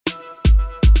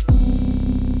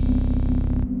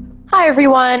Hi,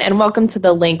 everyone, and welcome to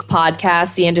the Link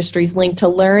podcast, the industry's link to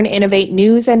learn, innovate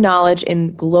news and knowledge in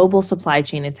global supply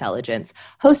chain intelligence,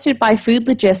 hosted by Food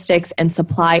Logistics and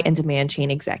Supply and Demand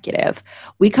Chain Executive.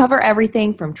 We cover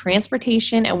everything from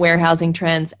transportation and warehousing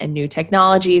trends and new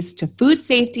technologies to food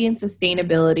safety and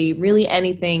sustainability, really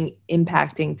anything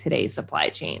impacting today's supply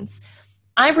chains.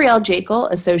 I'm Brielle Jekyll,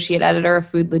 Associate Editor of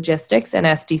Food Logistics and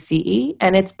SDCE,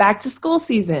 and it's back to school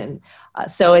season.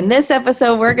 So in this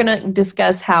episode, we're going to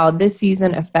discuss how this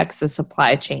season affects the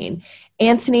supply chain.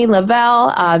 Anthony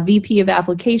Lavelle, VP of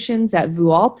Applications at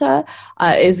Vualta,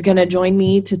 is going to join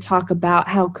me to talk about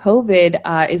how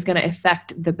COVID is going to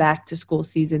affect the back to school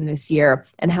season this year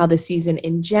and how the season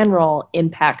in general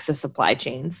impacts the supply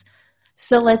chains.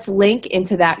 So let's link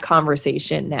into that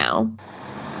conversation now.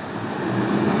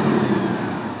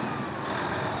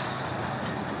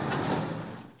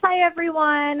 Hi,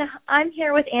 everyone. I'm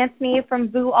here with Anthony from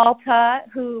Vualta,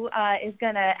 who is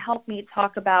going to help me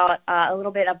talk about a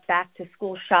little bit of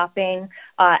back-to-school shopping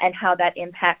and how that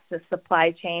impacts the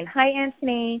supply chain. Hi,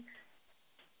 Anthony.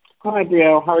 Hi,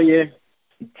 Brielle. How are you?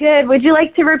 Good. Would you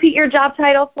like to repeat your job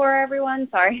title for everyone?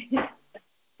 Sorry.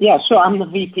 Yeah, sure. I'm the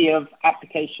VP of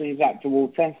Applications at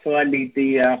Vualta, so I lead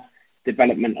the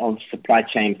development of supply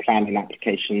chain planning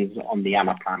applications on the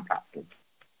Anaplan platform.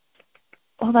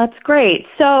 Well, that's great.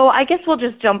 So I guess we'll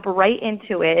just jump right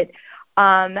into it.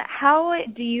 How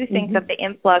do you think that the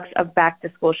influx of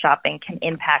back-to-school shopping can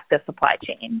impact the supply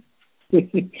chain?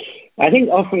 I think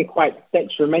often quite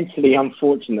detrimentally,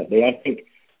 unfortunately. I think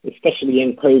especially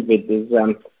in COVID,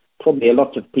 there's probably a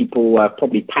lot of people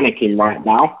probably panicking right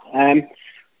now.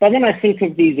 But when I think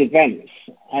of these events,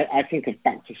 I think of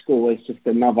back-to-school as just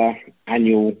another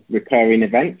annual recurring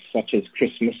event, such as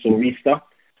Christmas or Easter.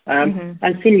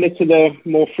 And similar to the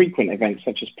more frequent events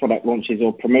such as product launches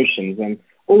or promotions. And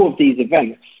all of these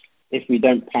events, if we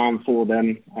don't plan for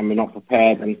them and we're not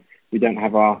prepared and we don't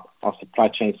have our supply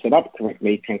chain set up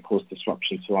correctly, can cause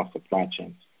disruption to our supply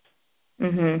chains.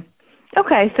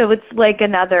 Okay, so it's like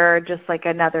another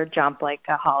jump, like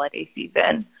a holiday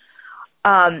season.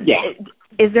 Yeah.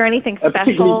 Is there anything special? A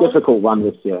particularly difficult one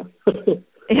this year.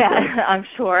 Yeah, I'm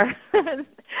sure.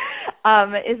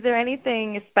 Is there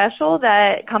anything special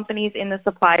that companies in the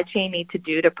supply chain need to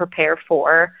do to prepare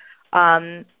for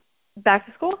back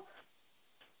to school?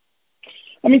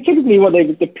 I mean, typically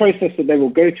the process that they will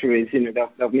go through is,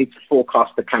 they'll need to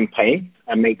forecast the campaign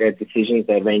and make their decisions,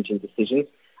 their ranging decisions.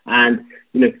 And,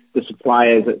 the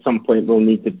suppliers at some point will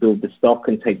need to build the stock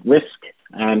and take risk.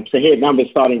 So here now we're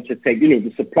starting to take,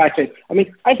 the supply chain. I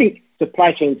mean, I think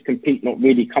supply chains compete, not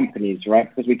really companies, right?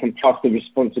 Because we can pass the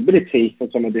responsibility for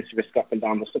some of this risk up and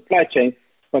down the supply chain,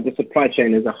 but the supply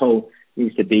chain as a whole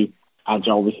needs to be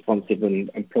agile, responsive,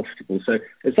 and profitable. So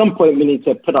at some point we need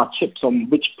to put our chips on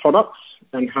which products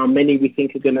and how many we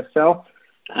think are going to sell.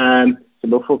 So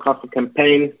we'll forecast the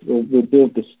campaign, we'll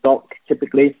build the stock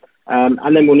typically,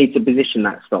 and then we'll need to position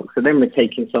that stock. So then we're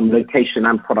taking some location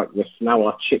and product risks. Now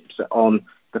our chips are on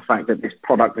the fact that this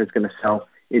product is going to sell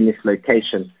in this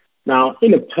location. Now,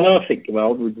 in a perfect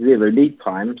world with zero lead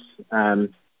times,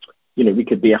 we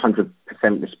could be 100%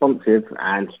 responsive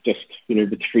and just,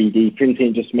 with 3D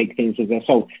printing, just make things as they're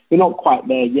sold. We're not quite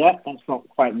there yet. That's not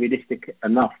quite realistic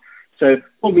enough. So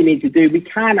what we need to do, we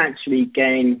can actually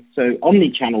gain, so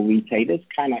omni-channel retailers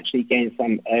can actually gain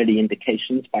some early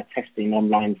indications by testing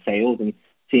online sales and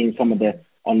seeing some of the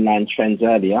online trends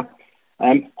earlier.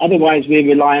 Otherwise, we're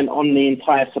relying on the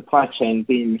entire supply chain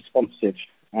being responsive.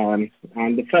 And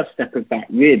the first step of that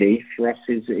really for us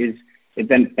is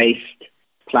event-based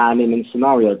planning and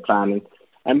scenario planning.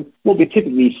 And what we're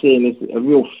typically seeing is a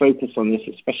real focus on this,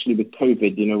 especially with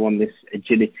COVID, on this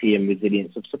agility and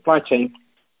resilience of supply chain.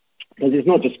 Because it's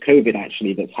not just COVID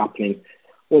actually that's happening.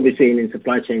 What we're seeing in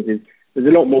supply chains is there's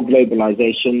a lot more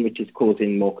globalization, which is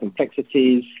causing more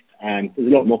complexities. There's a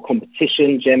lot more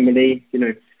competition generally.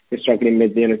 We're struggling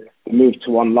with the move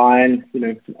to online.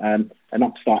 An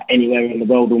upstart anywhere in the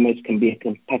world almost can be a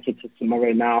competitor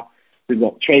tomorrow now. We've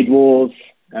got trade wars,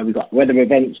 we've got weather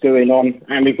events going on,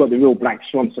 and we've got the real black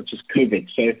swans such as COVID.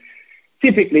 So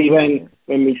typically when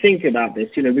we think about this,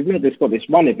 we've not just got this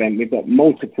one event, we've got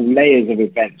multiple layers of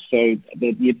events. So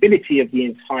the ability of the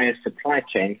entire supply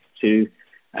chain to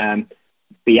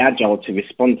be agile to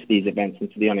respond to these events and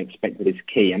to the unexpected is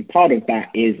key. And part of that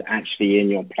is actually in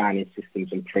your planning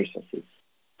systems and processes.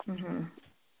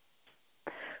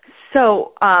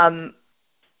 So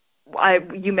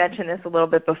you mentioned this a little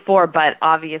bit before, but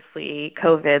obviously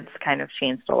COVID's kind of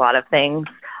changed a lot of things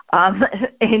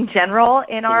in general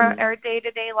in our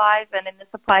day-to-day lives and in the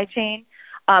supply chain.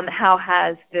 How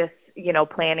has this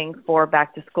planning for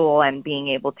back to school and being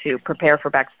able to prepare for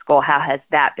back to school, how has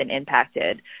that been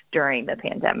impacted during the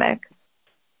pandemic?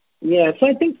 Yeah, so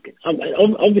I think,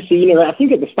 obviously, I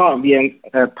think at the start of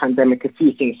the pandemic, a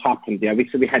few things happened. Yeah,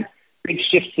 so we had big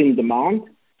shifts in demand.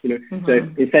 So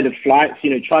instead of flights,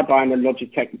 try buying a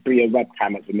Logitech Brio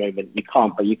webcam at the moment. You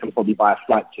can't, but you can probably buy a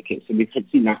flight ticket. So we've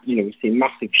seen that, we've seen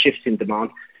massive shifts in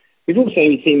demand. We've also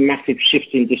seen massive shifts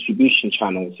in distribution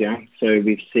channels, yeah. So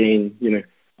we've seen,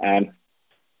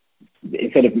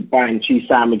 instead of buying cheese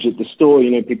sandwich at the store,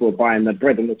 people are buying the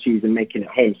bread and the cheese and making it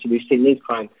home. So we've seen these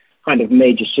kind of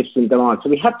major shifts in demand. So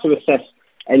we had to assess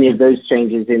any of those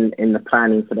changes in the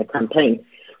planning for the campaign.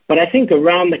 But I think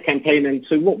around the campaign, and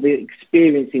so what we're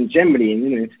experiencing generally,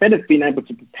 instead of being able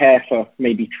to prepare for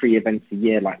maybe 3 events a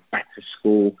year, like back to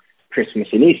school, Christmas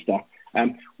and Easter,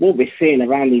 what we're seeing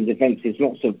around these events is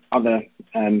lots of other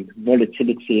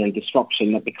volatility and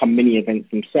disruption that become mini events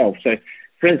themselves. So,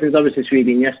 for instance, I was just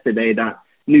reading yesterday that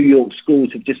New York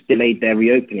schools have just delayed their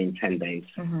reopening 10 days.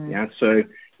 Yeah, so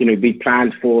we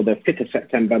planned for the 5th of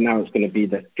September. Now it's going to be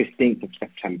the 15th of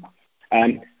September.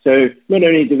 So not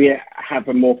only do we have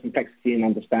a more complexity in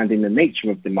understanding the nature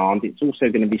of demand, it's also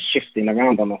going to be shifting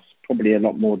around on us probably a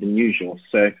lot more than usual.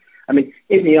 So, I mean,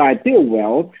 in the ideal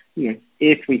world,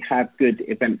 if we have good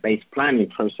event-based planning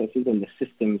processes and the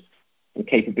systems and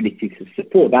capabilities to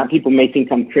support that, people may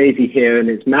think I'm crazy here and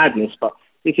it's madness, but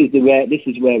this is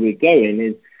where we're going.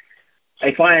 Is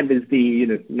if I was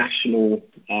the national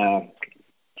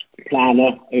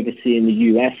planner overseeing the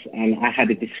US and I had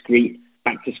a discrete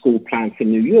back-to-school plan for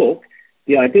New York,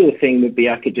 the ideal thing would be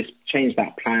I could just change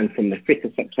that plan from the 5th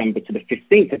of September to the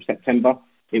 15th of September.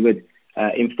 It would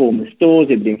inform the stores,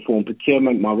 it would inform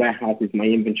procurement, my warehouses, my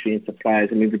inventory and suppliers,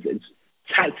 and we would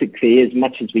tactically, as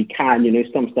much as we can,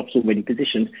 some stuff's already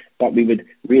positioned, but we would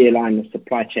realign the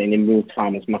supply chain in real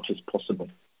time as much as possible.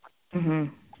 So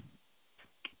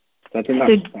I think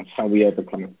that's how we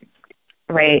overcome it.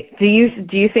 Right. Do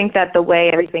you think that the way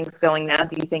everything's going now,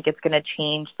 do you think it's going to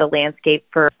change the landscape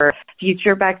for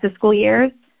future back to school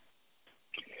years?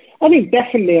 I think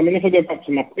definitely. I mean, if I go back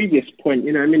to my previous point,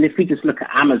 if we just look at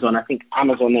Amazon, I think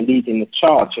Amazon are leading the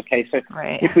charge. Okay, so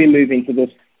if we move into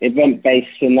this event-based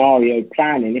scenario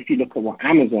planning, if you look at what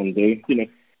Amazon do,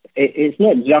 it's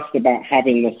not just about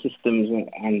having the systems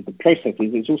and the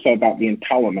processes. It's also about the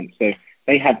empowerment. So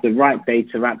they have the right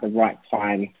data at the right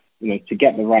time, to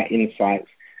get the right insights,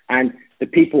 and the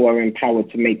people are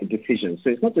empowered to make the decisions. So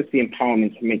it's not just the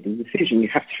empowerment to make the decision, you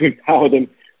have to empower them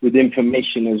with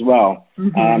information as well.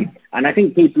 And I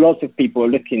think lots of people are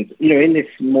looking, in this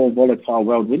more volatile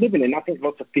world we're living in, I think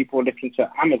lots of people are looking to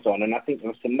Amazon, and I think there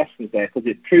are some lessons there because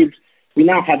it proves we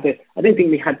now have I don't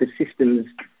think we had the systems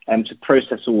to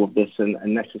process all of this and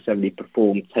necessarily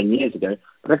perform 10 years ago,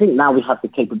 but I think now we have the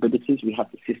capabilities, we have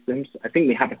the systems. I think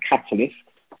we have a catalyst,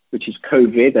 which is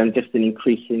COVID and just an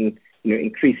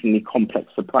increasingly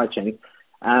complex supply chain.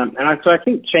 So I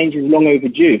think change is long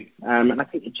overdue. And I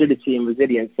think agility and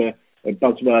resilience are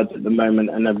buzzwords at the moment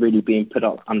and are really being put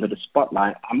up under the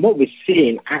spotlight. And what we're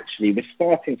seeing, actually, we're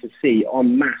starting to see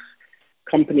en masse,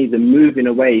 companies are moving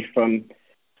away from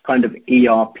kind of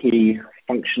ERP,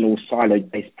 functional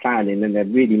silo-based planning, and they're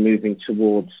really moving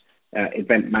towards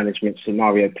event management,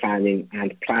 scenario planning,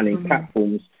 and planning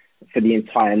platforms for the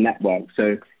entire network.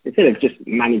 So instead of just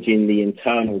managing the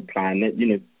internal plan,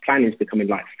 planning is becoming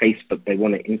like Facebook. They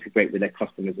want to integrate with their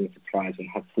customers and suppliers and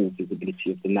have full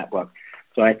visibility of the network.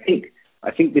 So I think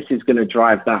this is going to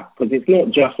drive that, because it's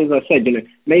not just, as I said,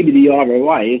 maybe the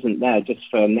ROI isn't there just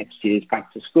for next year's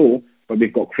back to school, but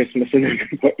we've got Christmas and then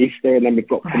we've got Easter and then we've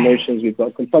got promotions, we've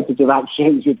got competitive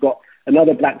actions, we've got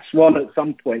another black swan at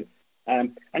some point.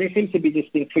 And it seems to be just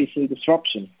increasing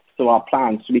disruption to our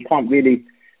plans. So we can't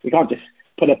just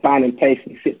put a plan in place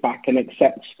and sit back and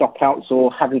accept stockouts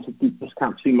or having to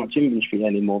discount too much inventory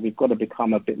anymore. We've got to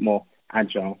become a bit more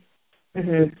agile.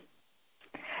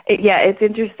 It's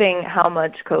interesting how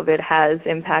much COVID has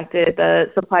impacted the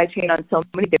supply chain on so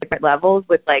many different levels,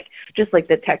 with just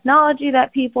the technology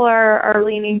that people are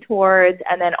leaning towards,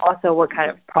 and then also what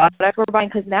kind of product we're buying.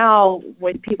 Because now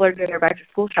when people are doing their back to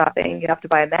school shopping, you have to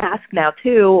buy a mask now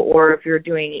too, or if you're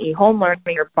doing e-home learning,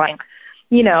 you're buying,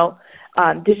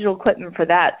 digital equipment for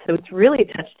that. So it's really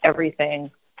touched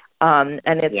everything. And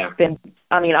it's been,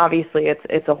 obviously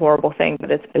it's a horrible thing,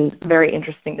 but it's been very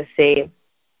interesting to see.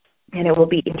 And it will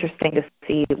be interesting to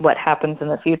see what happens in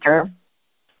the future.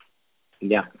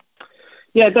 Yeah,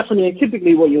 definitely. And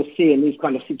typically what you'll see in these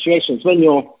kind of situations when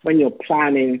you're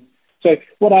planning. So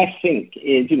what I think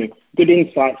is, good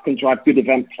insights can drive good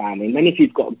event planning. And if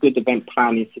you've got good event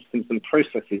planning systems and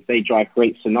processes, they drive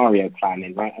great scenario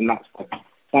planning, right? And that's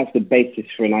That's the basis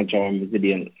for an agile and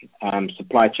resilient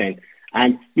supply chain.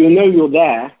 And you'll know you're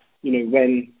there,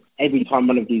 when every time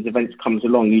one of these events comes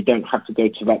along, you don't have to go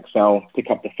to Excel, pick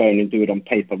up the phone and do it on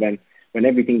paper. When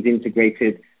everything's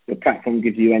integrated, your platform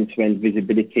gives you end-to-end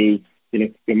visibility, you're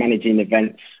managing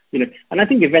events, and I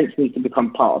think events need to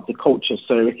become part of the culture.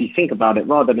 So if you think about it,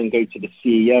 rather than go to the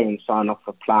CEO and sign off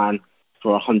a plan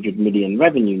for 100 million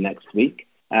revenue next week,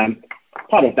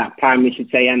 part of that plan, we should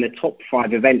say, and the top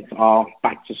 5 events are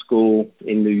back to school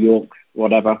in New York,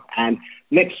 whatever. And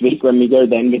next week, when we go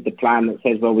then with the plan that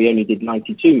says, well, we only did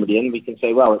 92 million, we can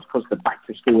say, well, it's because the back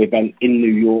to school event in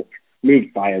New York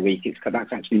moved by a week. It's because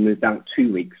that's actually moved out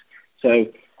 2 weeks. So,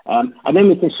 and then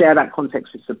we can share that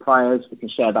context with suppliers, we can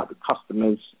share that with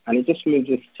customers, and it just moves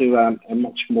us to a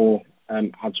much more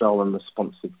agile and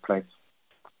responsive place.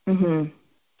 Mm-hmm.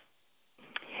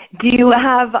 Do you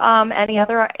have any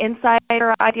other insight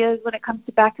or ideas when it comes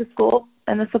to back to school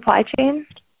and the supply chain?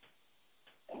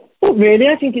 Not really.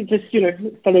 I think it just,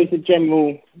 follows a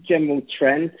general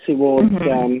trend towards,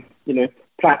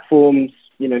 platforms,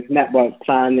 network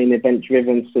planning,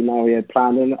 event-driven scenario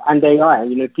planning, and AI.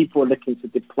 People are looking to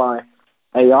deploy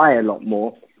AI a lot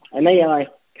more, and AI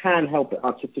can help,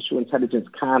 artificial intelligence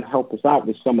can help us out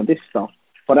with some of this stuff.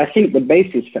 But I think the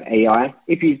basis for AI,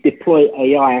 if you deploy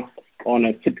AI on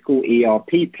a typical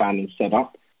ERP planning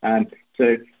setup,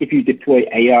 so if you deploy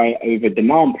AI over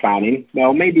demand planning,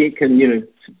 well, maybe it can,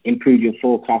 improve your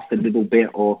forecast a little bit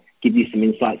or give you some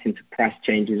insights into price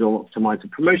changes or optimize a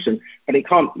promotion, but it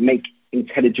can't make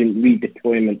intelligent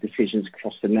redeployment decisions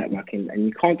across the network, and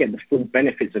you can't get the full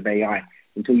benefits of AI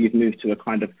until you've moved to a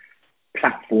kind of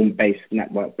platform-based,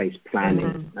 network-based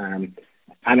planning.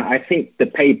 And I think the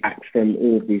payback from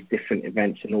all of these different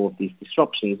events and all of these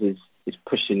disruptions is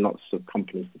pushing lots of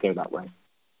companies to go that way.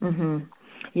 Mm-hmm.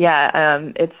 Yeah,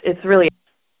 it's really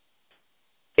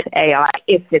AI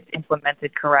if it's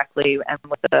implemented correctly and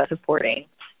with the supporting,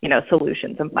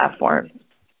 solutions and platforms.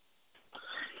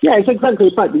 Yeah, it's exactly,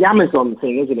 it's like the Amazon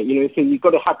thing, isn't it? So you've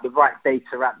got to have the right data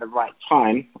at the right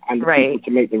time and people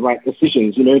to make the right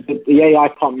decisions. The AI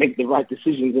can't make the right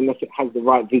decisions unless it has the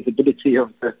right visibility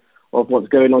of what's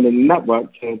going on in the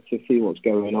network to see what's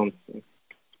going on.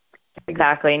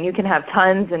 Exactly, and you can have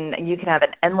tons and you can have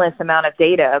an endless amount of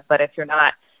data, but if you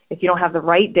don't have the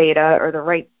right data or the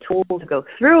right tools to go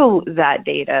through that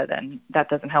data, then that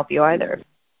doesn't help you either.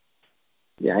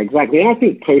 Yeah, exactly. And I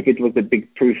think COVID was a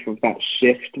big proof of that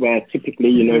shift where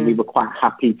typically, we were quite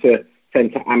happy to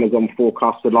send to Amazon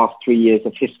forecast the last 3 years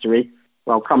of history.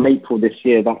 Well, come April this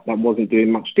year, that wasn't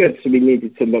doing much good. So we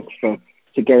needed to look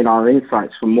to gain our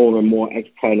insights from more and more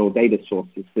external data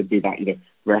sources, to be that,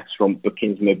 restaurant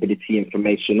bookings, mobility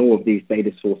information, all of these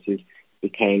data sources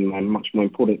became much more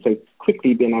important. So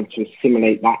quickly being able to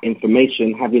assimilate that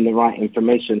information, having the right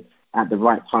information at the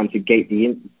right time to gain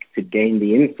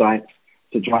the insights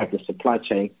to drive the supply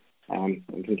chain, I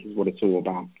think is what it's all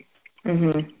about.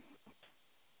 Mm-hmm.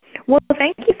 Well,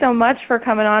 thank you so much for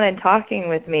coming on and talking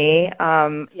with me.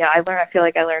 I feel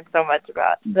like I learned so much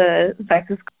about the back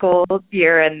to school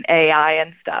year and AI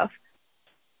and stuff.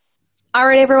 All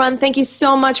right, everyone. Thank you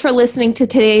so much for listening to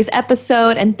today's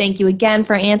episode. And thank you again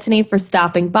for Anthony for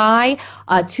stopping by.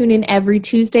 Tune in every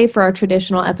Tuesday for our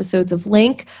traditional episodes of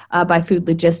Link by Food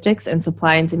Logistics and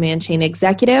Supply and Demand Chain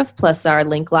Executive, plus our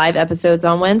Link Live episodes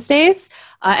on Wednesdays.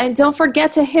 And don't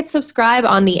forget to hit subscribe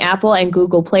on the Apple and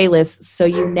Google playlists so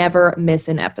you never miss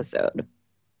an episode.